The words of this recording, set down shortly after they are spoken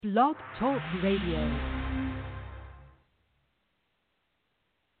Blog Talk Radio.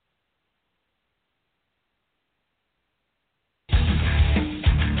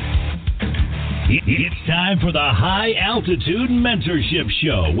 It's time for the High Altitude Mentorship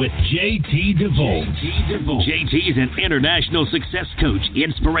Show with JT DeVolt. JT is an international success coach,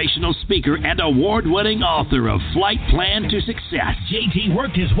 inspirational speaker, and award-winning author of Flight Plan to Success. JT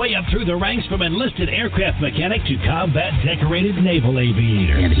worked his way up through the ranks from enlisted aircraft mechanic to combat decorated naval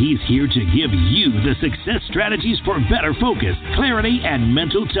aviator. And he's here to give you the success strategies for better focus, clarity, and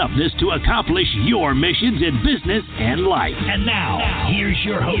mental toughness to accomplish your missions in business and life. And now here's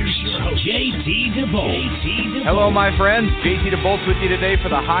your host, JT DeVolt. Hello, my friends. JT DeVolt with you today for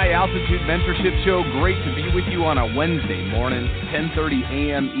the High Altitude Mentorship Show. Great to be with you on a Wednesday morning, 10:30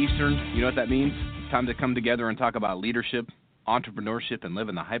 a.m. Eastern. You know what that means? It's time to come together and talk about leadership, entrepreneurship, and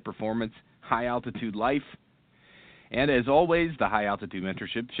living the high-performance, high-altitude life. And as always, the High Altitude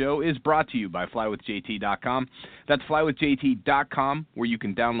Mentorship Show is brought to you by flywithjt.com. That's flywithjt.com, where you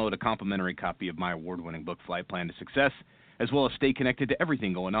can download a complimentary copy of my award-winning book, Flight Plan to Success, as well as stay connected to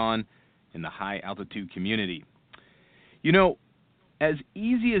everything going on in the high-altitude community. You know, as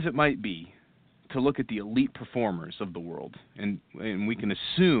easy as it might be to look at the elite performers of the world, and we can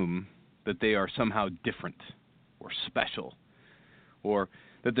assume that they are somehow different or special, or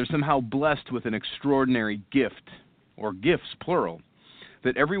that they're somehow blessed with an extraordinary gift, or gifts, plural,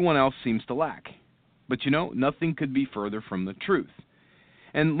 that everyone else seems to lack. But you know, nothing could be further from the truth.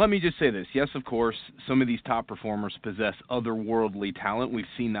 And let me just say this. Yes, of course, some of these top performers possess otherworldly talent. We've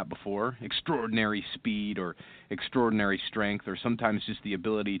seen that before. Extraordinary speed or extraordinary strength, or sometimes just the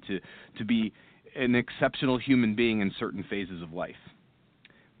ability to be an exceptional human being in certain phases of life.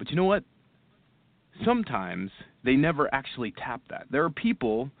 But you know what? Sometimes they never actually tap that. There are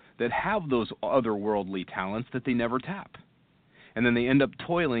people that have those otherworldly talents that they never tap. And then they end up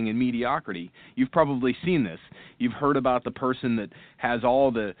toiling in mediocrity. You've probably seen this. You've heard about the person that has all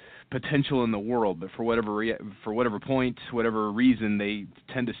the potential in the world, but for whatever point, whatever reason, they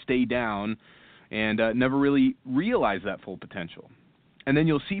tend to stay down and never really realize that full potential. And then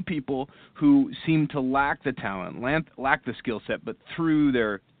you'll see people who seem to lack the talent, lack the skill set, but through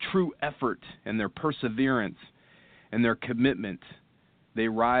their true effort and their perseverance and their commitment, they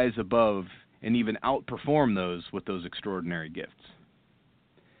rise above and even outperform those with those extraordinary gifts.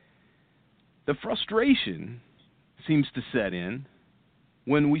 The frustration seems to set in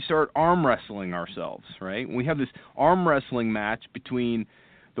when we start arm wrestling ourselves, right? We have this arm wrestling match between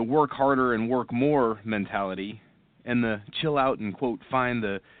the work harder and work more mentality and the chill out and, quote, find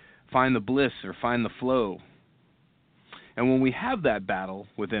the bliss or find the flow. And when we have that battle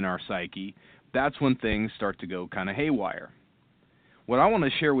within our psyche, that's when things start to go kind of haywire. What I want to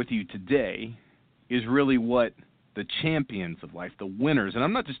share with you today is really what the champions of life, the winners, and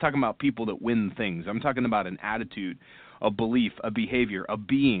I'm not just talking about people that win things. I'm talking about an attitude, a belief, a behavior, a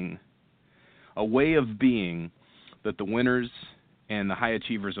being, a way of being that the winners and the high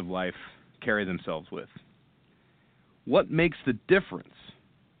achievers of life carry themselves with. What makes the difference?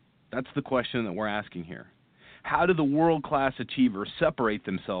 That's the question that we're asking here. How do the world-class achievers separate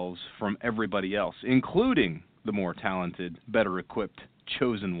themselves from everybody else, including the more talented, better equipped,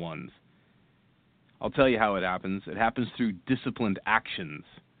 chosen ones? I'll tell you how it happens. It happens through disciplined actions.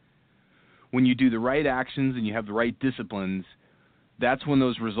 When you do the right actions and you have the right disciplines, that's when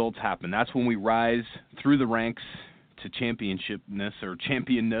those results happen. That's when we rise through the ranks to championshipness or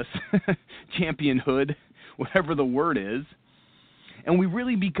championness, championhood, whatever the word is. And we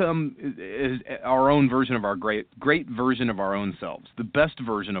really become our own version of our great version of our own selves, the best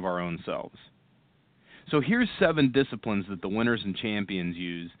version of our own selves. So here's 7 disciplines that the winners and champions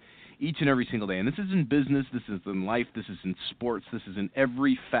use each and every single day. And this is in business, this is in life, this is in sports, this is in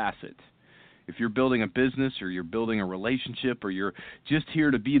every facet. If you're building a business or you're building a relationship or you're just here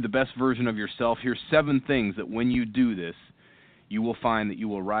to be the best version of yourself, here's 7 things that when you do this, you will find that you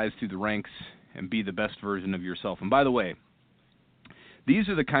will rise through the ranks and be the best version of yourself. And by the way, these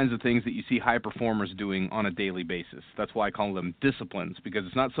are the kinds of things that you see high performers doing on a daily basis. That's why I call them disciplines, because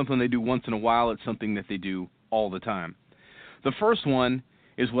it's not something they do once in a while, it's something that they do all the time. The first one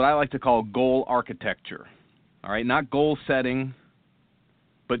is what I like to call goal architecture. All right, not goal setting,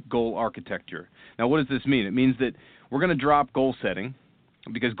 but goal architecture. Now, what does this mean? It means that we're going to drop goal setting,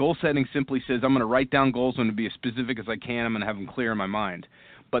 because goal setting simply says I'm going to write down goals, I'm going to be as specific as I can, I'm going to have them clear in my mind.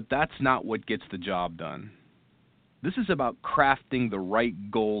 But that's not what gets the job done. This is about crafting the right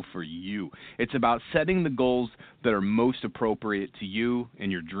goal for you. It's about setting the goals that are most appropriate to you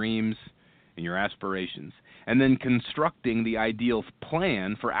and your dreams and your aspirations, and then constructing the ideal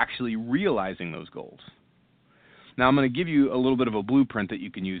plan for actually realizing those goals. Now, I'm going to give you a little bit of a blueprint that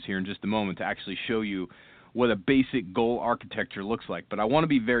you can use here in just a moment to actually show you what a basic goal architecture looks like. But I want to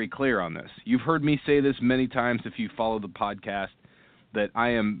be very clear on this. You've heard me say this many times if you follow the podcast, that I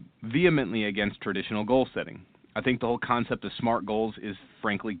am vehemently against traditional goal setting. I think the whole concept of SMART goals is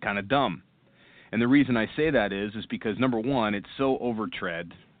frankly kind of dumb. And the reason I say that is because, number one, it's so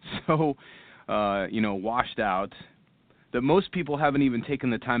overtread, so washed out, that most people haven't even taken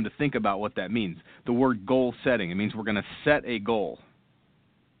the time to think about what that means. The word goal setting, it means we're going to set a goal.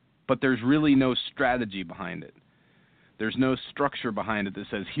 But there's really no strategy behind it. There's no structure behind it that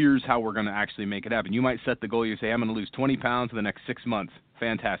says, here's how we're going to actually make it happen. You might set the goal, you say, I'm going to lose 20 pounds in the next 6 months.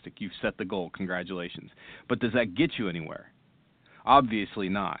 Fantastic, you've set the goal, congratulations. But does that get you anywhere? Obviously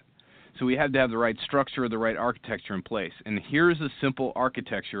not. So we have to have the right structure, the right architecture in place. And here's a simple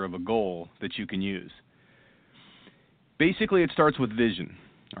architecture of a goal that you can use. Basically, it starts with vision,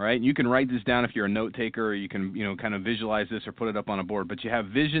 all right? You can write this down if you're a note taker, or you can, kind of visualize this or put it up on a board. But you have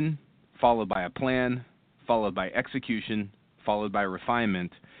vision followed by a plan, followed by execution, followed by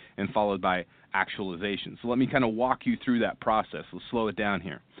refinement, and followed by actualization. So let me kind of walk you through that process. Let's slow it down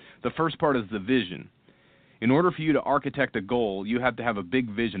here. The first part is the vision. In order for you to architect a goal, you have to have a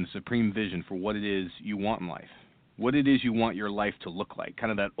big vision, a supreme vision for what it is you want in life, what it is you want your life to look like, kind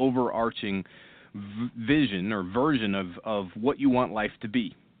of that overarching vision or version of what you want life to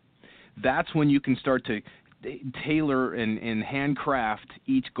be. That's when you can start to tailor and handcraft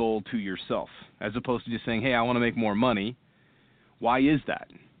each goal to yourself, as opposed to just saying, hey, I want to make more money. Why is that?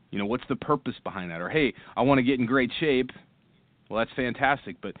 What's the purpose behind that? Or, hey, I want to get in great shape. Well, that's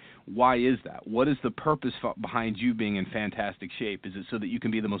fantastic, but why is that? What is the purpose behind you being in fantastic shape? Is it so that you can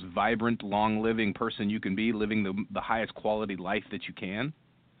be the most vibrant, long-living person you can be, living the highest quality life that you can?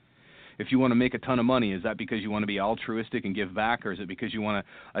 If you want to make a ton of money, is that because you want to be altruistic and give back, or is it because you want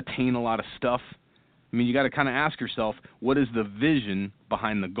to attain a lot of stuff? I mean, you got to kind of ask yourself, what is the vision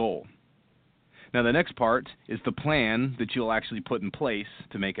behind the goal? Now, the next part is the plan that you'll actually put in place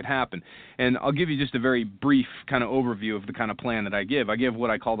to make it happen. And I'll give you just a very brief kind of overview of the kind of plan that I give. I give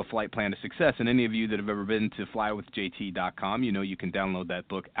what I call the flight plan to success. And any of you that have ever been to flywithjt.com, you can download that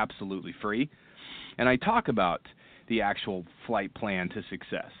book absolutely free. And I talk about the actual flight plan to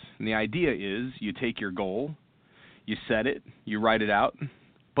success. And the idea is you take your goal, you set it, you write it out,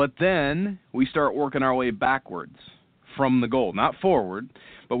 but then we start working our way backwards from the goal, not forward,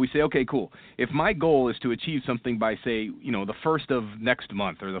 but we say, okay, cool. If my goal is to achieve something by, say, the first of next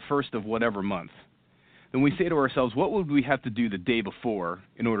month or the first of whatever month, then we say to ourselves, what would we have to do the day before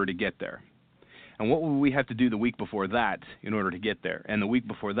in order to get there? And what would we have to do the week before that in order to get there? And the week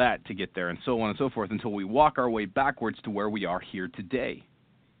before that to get there, and so on and so forth, until we walk our way backwards to where we are here today.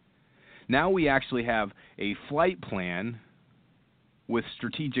 Now we actually have a flight plan with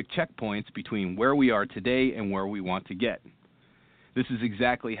strategic checkpoints between where we are today and where we want to get. This is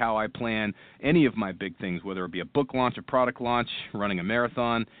exactly how I plan any of my big things, whether it be a book launch, a product launch, running a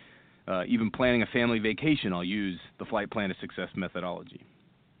marathon, even planning a family vacation. I'll use the flight plan to success methodology.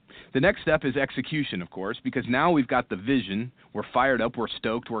 The next step is execution, of course, because now we've got the vision. We're fired up. We're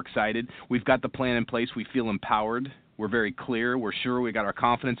stoked. We're excited. We've got the plan in place. We feel empowered. We're very clear. We're sure. We got our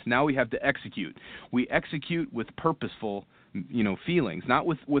confidence. Now we have to execute. We execute with purposeful, feelings, not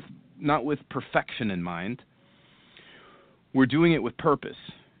with perfection in mind. We're doing it with purpose.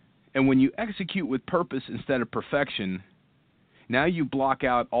 And when you execute with purpose instead of perfection, now you block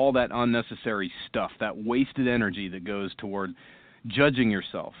out all that unnecessary stuff, that wasted energy that goes toward judging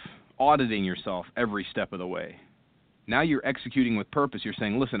yourself, auditing yourself every step of the way. Now you're executing with purpose. You're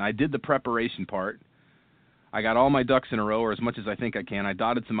saying, listen, I did the preparation part. I got all my ducks in a row, or as much as I think I can. I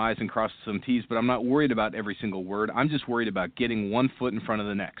dotted some I's and crossed some T's, but I'm not worried about every single word. I'm just worried about getting one foot in front of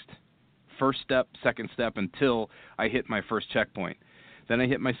the next. First step, second step, until I hit my first checkpoint. Then I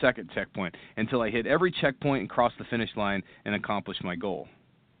hit my second checkpoint, until I hit every checkpoint and cross the finish line and accomplish my goal.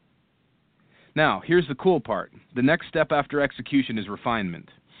 Now, here's the cool part. The next step after execution is refinement.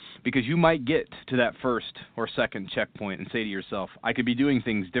 Because you might get to that first or second checkpoint and say to yourself, I could be doing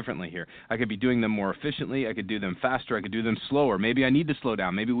things differently here. I could be doing them more efficiently. I could do them faster. I could do them slower. Maybe I need to slow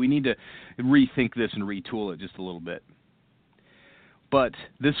down. Maybe we need to rethink this and retool it just a little bit. But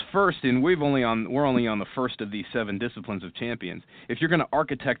this first, and we're only on the first of these 7 disciplines of champions. If you're going to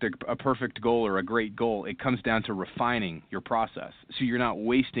architect a perfect goal or a great goal, it comes down to refining your process, so you're not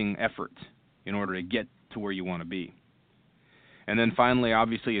wasting effort in order to get to where you want to be. And then finally,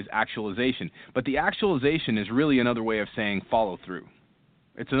 obviously, is actualization. But the actualization is really another way of saying follow through.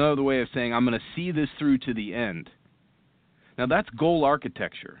 It's another way of saying I'm going to see this through to the end. Now, that's goal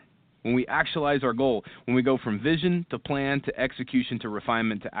architecture. When we actualize our goal, when we go from vision to plan to execution to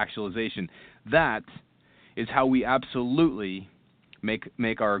refinement to actualization, that is how we absolutely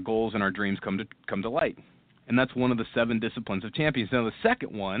make our goals and our dreams come to light. And that's one of the 7 disciplines of champions. Now, the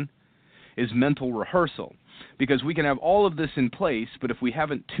second one is mental rehearsal, because we can have all of this in place, but if we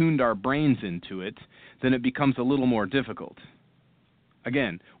haven't tuned our brains into it, then it becomes a little more difficult.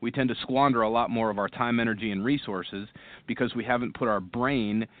 Again, we tend to squander a lot more of our time, energy, and resources because we haven't put our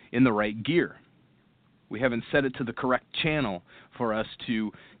brain in the right gear. We haven't set it to the correct channel for us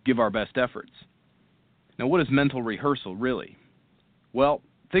to give our best efforts. Now, what is mental rehearsal really? Well,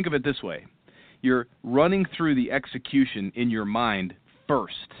 think of it this way. You're running through the execution in your mind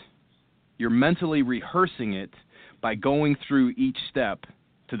first. You're mentally rehearsing it by going through each step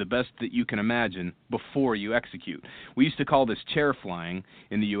to the best that you can imagine before you execute. We used to call this chair flying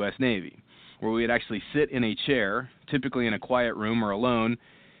in the U.S. Navy, where we would actually sit in a chair, typically in a quiet room or alone,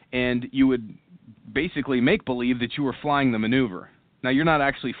 and you would basically make believe that you were flying the maneuver. Now, you're not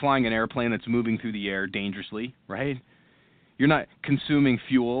actually flying an airplane that's moving through the air dangerously, right? You're not consuming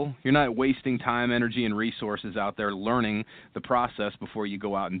fuel. You're not wasting time, energy, and resources out there learning the process before you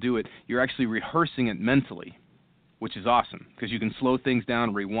go out and do it. You're actually rehearsing it mentally, which is awesome because you can slow things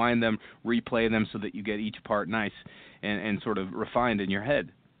down, rewind them, replay them so that you get each part nice and sort of refined in your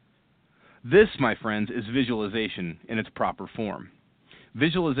head. This, my friends, is visualization in its proper form.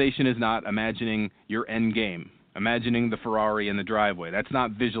 Visualization is not imagining your end game, imagining the Ferrari in the driveway. That's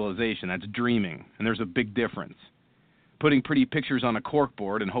not visualization. That's dreaming, and there's a big difference. Putting pretty pictures on a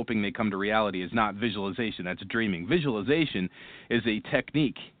corkboard and hoping they come to reality is not visualization. That's dreaming. Visualization is a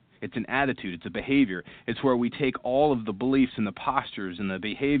technique. It's an attitude. It's a behavior. It's where we take all of the beliefs and the postures and the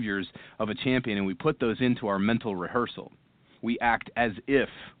behaviors of a champion and we put those into our mental rehearsal. We act as if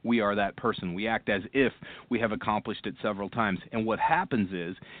we are that person. We act as if we have accomplished it several times. And what happens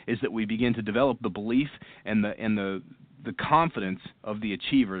is that we begin to develop the belief and the confidence of the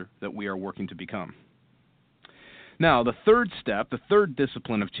achiever that we are working to become. Now, the third step, the third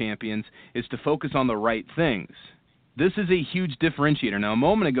discipline of champions, is to focus on the right things. This is a huge differentiator. Now, a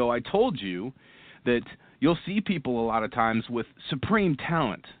moment ago, I told you that you'll see people a lot of times with supreme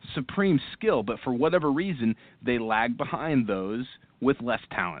talent, supreme skill, but for whatever reason, they lag behind those with less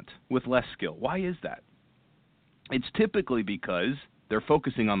talent, with less skill. Why is that? It's typically because they're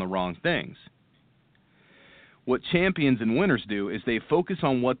focusing on the wrong things. What champions and winners do is they focus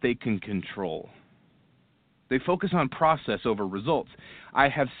on what they can control. They focus on process over results. I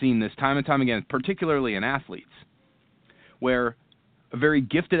have seen this time and time again, particularly in athletes, where a very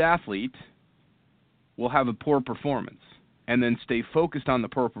gifted athlete will have a poor performance and then stay focused on the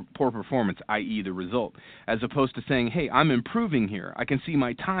poor performance, i.e. the result, as opposed to saying, hey, I'm improving here. I can see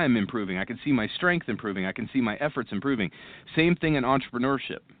my time improving. I can see my strength improving. I can see my efforts improving. Same thing in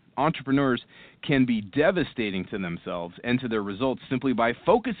entrepreneurship. Entrepreneurs can be devastating to themselves and to their results simply by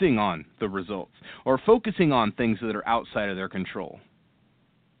focusing on the results or focusing on things that are outside of their control.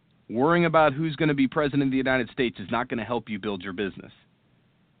 Worrying about who's going to be president of the United States is not going to help you build your business.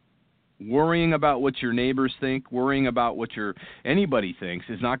 Worrying about what your neighbors think, worrying about what anybody thinks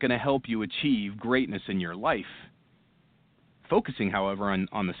is not going to help you achieve greatness in your life. Focusing, however,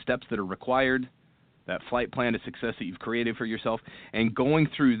 on the steps that are required, that flight plan to success that you've created for yourself, and going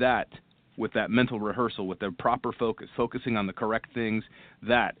through that with that mental rehearsal, with the proper focus, focusing on the correct things,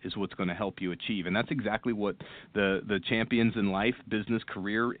 that is what's going to help you achieve. And that's exactly what the champions in life, business,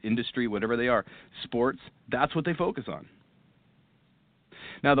 career, industry, whatever they are, sports, that's what they focus on.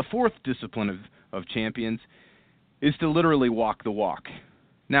 Now, the fourth discipline of champions is to literally walk the walk.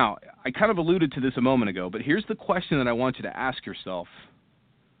 Now, I kind of alluded to this a moment ago, but here's the question that I want you to ask yourself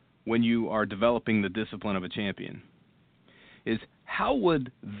when you are developing the discipline of a champion, is how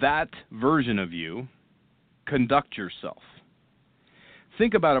would that version of you conduct yourself?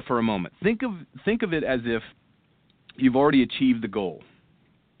 Think about it for a moment. Think of it as if you've already achieved the goal.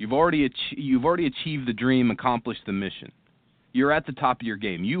 You've already achieved the dream, accomplished the mission. You're at the top of your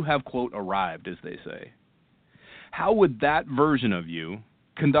game. You have, quote, arrived, as they say. How would that version of you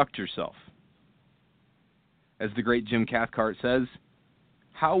conduct yourself? As the great Jim Cathcart says,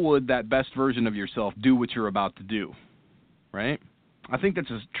 how would that best version of yourself do what you're about to do? Right? I think that's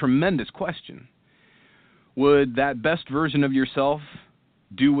a tremendous question. Would that best version of yourself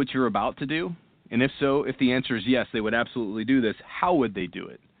do what you're about to do? And if so, if the answer is yes, they would absolutely do this, how would they do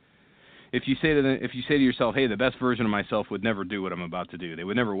it? If you say to yourself, hey, the best version of myself would never do what I'm about to do. They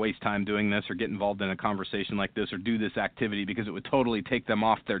would never waste time doing this or get involved in a conversation like this or do this activity because it would totally take them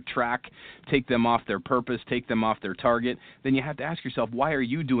off their track, take them off their purpose, take them off their target. Then you have to ask yourself, why are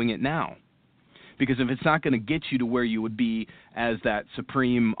you doing it now? Because if it's not going to get you to where you would be as that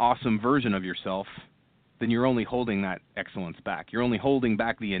supreme, awesome version of yourself, then you're only holding that excellence back. You're only holding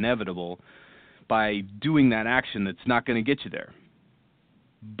back the inevitable by doing that action that's not going to get you there.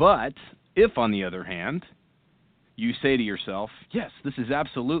 But if, on the other hand, you say to yourself, yes, this is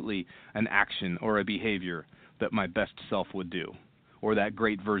absolutely an action or a behavior that my best self would do, or that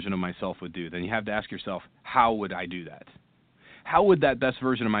great version of myself would do, then you have to ask yourself, how would I do that? How would that best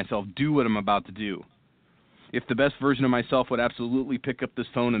version of myself do what I'm about to do? If the best version of myself would absolutely pick up this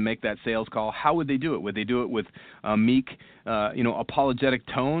phone and make that sales call, how would they do it? Would they do it with a meek, apologetic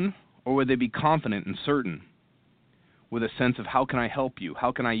tone, or would they be confident and certain with a sense of how can I help you?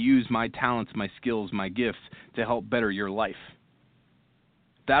 How can I use my talents, my skills, my gifts to help better your life?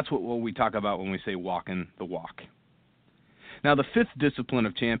 That's what we talk about when we say walking the walk. Now, the fifth discipline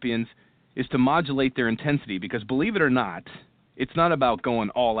of champions is to modulate their intensity, because believe it or not, it's not about going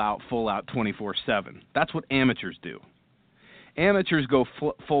all out, full out, 24/7. That's what amateurs do. Amateurs go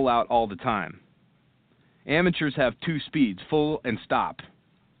full out all the time. Amateurs have two speeds, full and stop.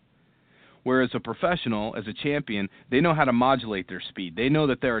 Whereas a professional, as a champion, they know how to modulate their speed. They know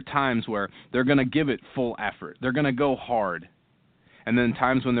that there are times where they're going to give it full effort. They're going to go hard. And then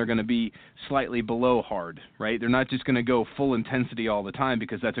times when they're going to be slightly below hard, right? They're not just going to go full intensity all the time,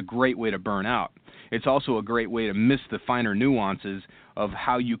 because that's a great way to burn out. It's also a great way to miss the finer nuances of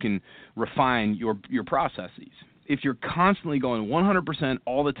how you can refine your processes. If you're constantly going 100%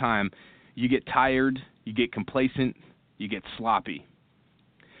 all the time, you get tired, you get complacent, you get sloppy.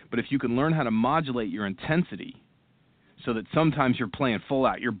 But if you can learn how to modulate your intensity so that sometimes you're playing full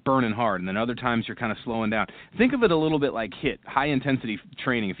out, you're burning hard, and then other times you're kind of slowing down. Think of it a little bit like HIIT, high-intensity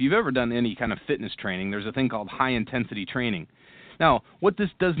training. If you've ever done any kind of fitness training, there's a thing called high-intensity training. Now, what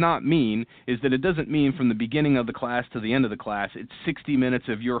this does not mean is that it doesn't mean from the beginning of the class to the end of the class, it's 60 minutes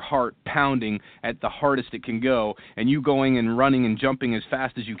of your heart pounding at the hardest it can go, and you going and running and jumping as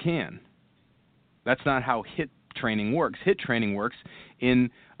fast as you can. That's not how HIIT training works. HIIT training works in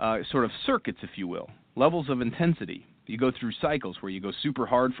sort of circuits, if you will, levels of intensity. You go through cycles where you go super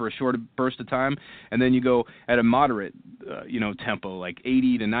hard for a short burst of time, and then you go at a moderate tempo, like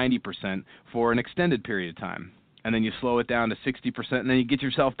 80 to 90% for an extended period of time. And then you slow it down to 60%, and then you get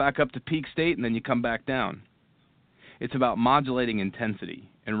yourself back up to peak state, and then you come back down. It's about modulating intensity.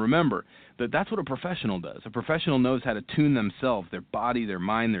 And remember that that's what a professional does. A professional knows how to tune themselves, their body, their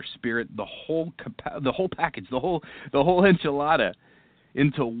mind, their spirit, the whole package, the whole enchilada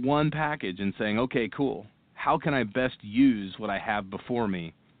into one package, and saying, okay, cool. How can I best use what I have before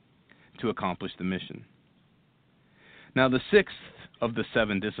me to accomplish the mission? Now, the sixth of the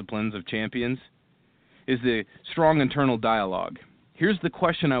 7 disciplines of champions is the strong internal dialogue. Here's the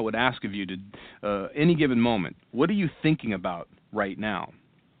question I would ask of you to any given moment. What are you thinking about right now?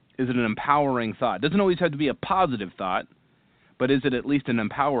 Is it an empowering thought? It doesn't always have to be a positive thought, but is it at least an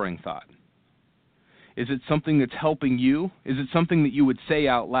empowering thought? Is it something that's helping you? Is it something that you would say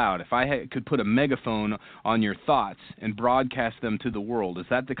out loud? If I could put a megaphone on your thoughts and broadcast them to the world, is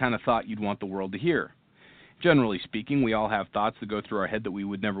that the kind of thought you'd want the world to hear? Generally speaking, we all have thoughts that go through our head that we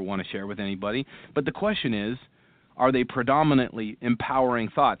would never want to share with anybody. But the question is, are they predominantly empowering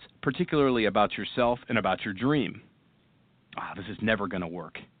thoughts, particularly about yourself and about your dream? This is never going to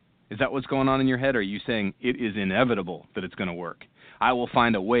work. Is that what's going on in your head? Or are you saying it is inevitable that it's going to work? I will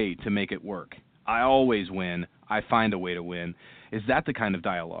find a way to make it work. I always win. I find a way to win. Is that the kind of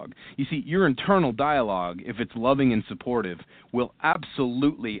dialogue? You see, your internal dialogue, if it's loving and supportive, will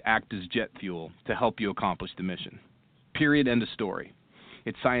absolutely act as jet fuel to help you accomplish the mission. Period. End of story.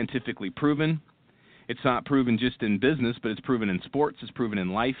 It's scientifically proven. It's not proven just in business, but it's proven in sports. It's proven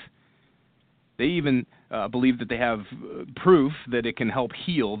in life. They even believe that they have proof that it can help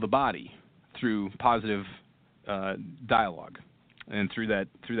heal the body through positive dialogue and through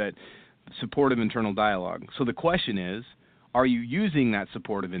that supportive internal dialogue. So the question is, are you using that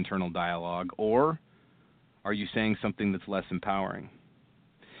supportive internal dialogue, or are you saying something that's less empowering?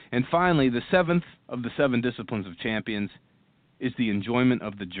 And finally, the 7th of the 7 disciplines of champions is the enjoyment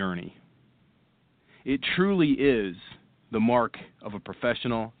of the journey. It truly is the mark of a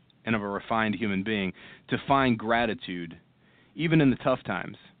professional and of a refined human being to find gratitude, even in the tough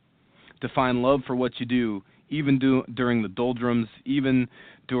times, to find love for what you do, even during the doldrums, even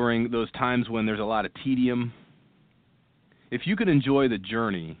during those times when there's a lot of tedium. If you could enjoy the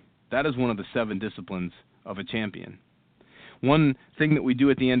journey, that is one of the 7 disciplines of a champion. One thing that we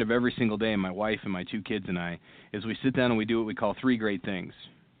do at the end of every single day, my wife and my 2 kids and I, is we sit down and we do what we call 3 great things.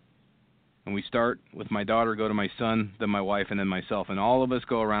 And we start with my daughter, go to my son, then my wife, and then myself. And all of us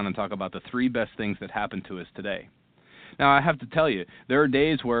go around and talk about the 3 best things that happened to us today. Now, I have to tell you, there are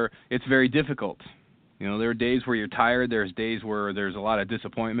days where it's very difficult. There are days where you're tired. There's days where there's a lot of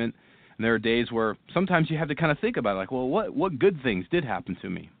disappointment. And there are days where sometimes you have to kind of think about it, like, well, what good things did happen to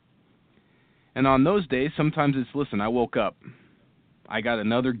me? And on those days, sometimes it's, listen, I woke up. I got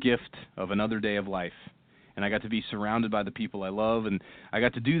another gift of another day of life. And I got to be surrounded by the people I love, and I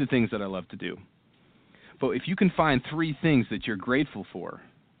got to do the things that I love to do. But if you can find 3 things that you're grateful for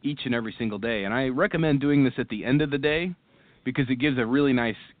each and every single day, and I recommend doing this at the end of the day because it gives a really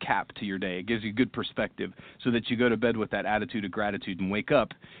nice cap to your day. It gives you good perspective so that you go to bed with that attitude of gratitude and wake up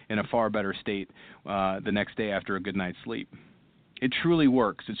in a far better state the next day after a good night's sleep. It truly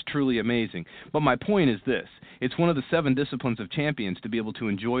works. It's truly amazing. But my point is this. It's one of the 7 disciplines of champions to be able to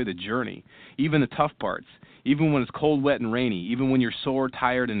enjoy the journey, even the tough parts, even when it's cold, wet, and rainy, even when you're sore,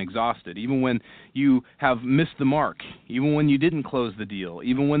 tired, and exhausted, even when you have missed the mark, even when you didn't close the deal,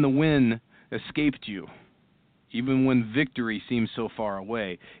 even when the win escaped you, even when victory seems so far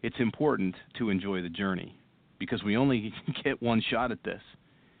away. It's important to enjoy the journey because we only get one shot at this.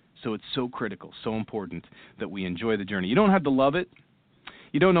 So it's so critical, so important that we enjoy the journey. You don't have to love it.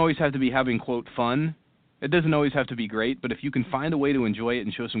 You don't always have to be having, quote, fun. It doesn't always have to be great, but if you can find a way to enjoy it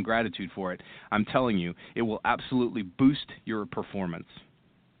and show some gratitude for it, I'm telling you, it will absolutely boost your performance.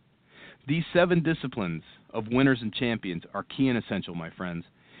 These 7 disciplines of winners and champions are key and essential, my friends.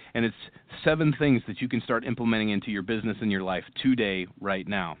 And it's 7 things that you can start implementing into your business and your life today, right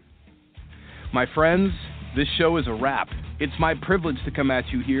now. My friends, this show is a wrap. It's my privilege to come at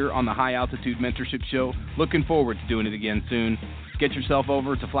you here on the High Altitude Mentorship Show. Looking forward to doing it again soon. Get yourself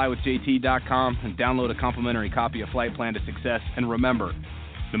over to flywithjt.com and download a complimentary copy of Flight Plan to Success. And remember,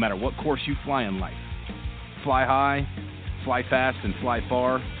 no matter what course you fly in life, fly high, fly fast, and fly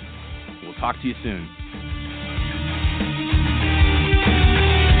far. We'll talk to you soon.